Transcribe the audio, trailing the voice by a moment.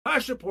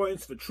Kasha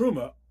points for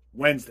Terumah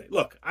Wednesday.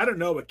 Look, I don't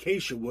know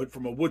acacia wood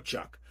from a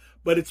woodchuck,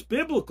 but its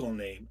biblical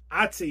name,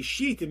 Atze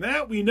Shit, and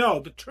that we know,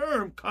 the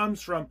term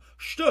comes from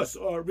shtus,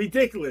 or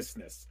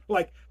ridiculousness.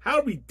 Like,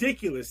 how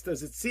ridiculous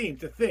does it seem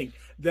to think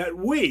that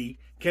we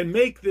can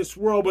make this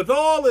world, with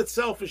all its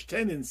selfish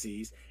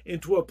tendencies,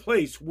 into a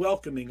place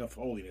welcoming of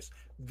holiness?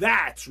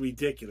 That's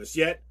ridiculous.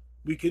 Yet,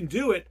 we can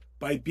do it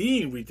by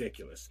being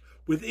ridiculous.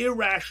 With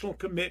irrational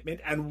commitment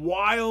and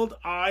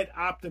wild-eyed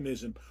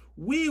optimism,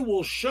 we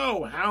will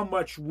show how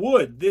much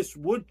wood this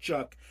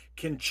woodchuck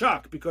can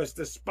chuck, because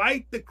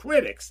despite the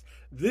critics,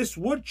 this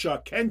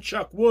woodchuck can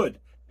chuck wood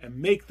and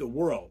make the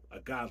world a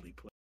godly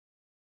place.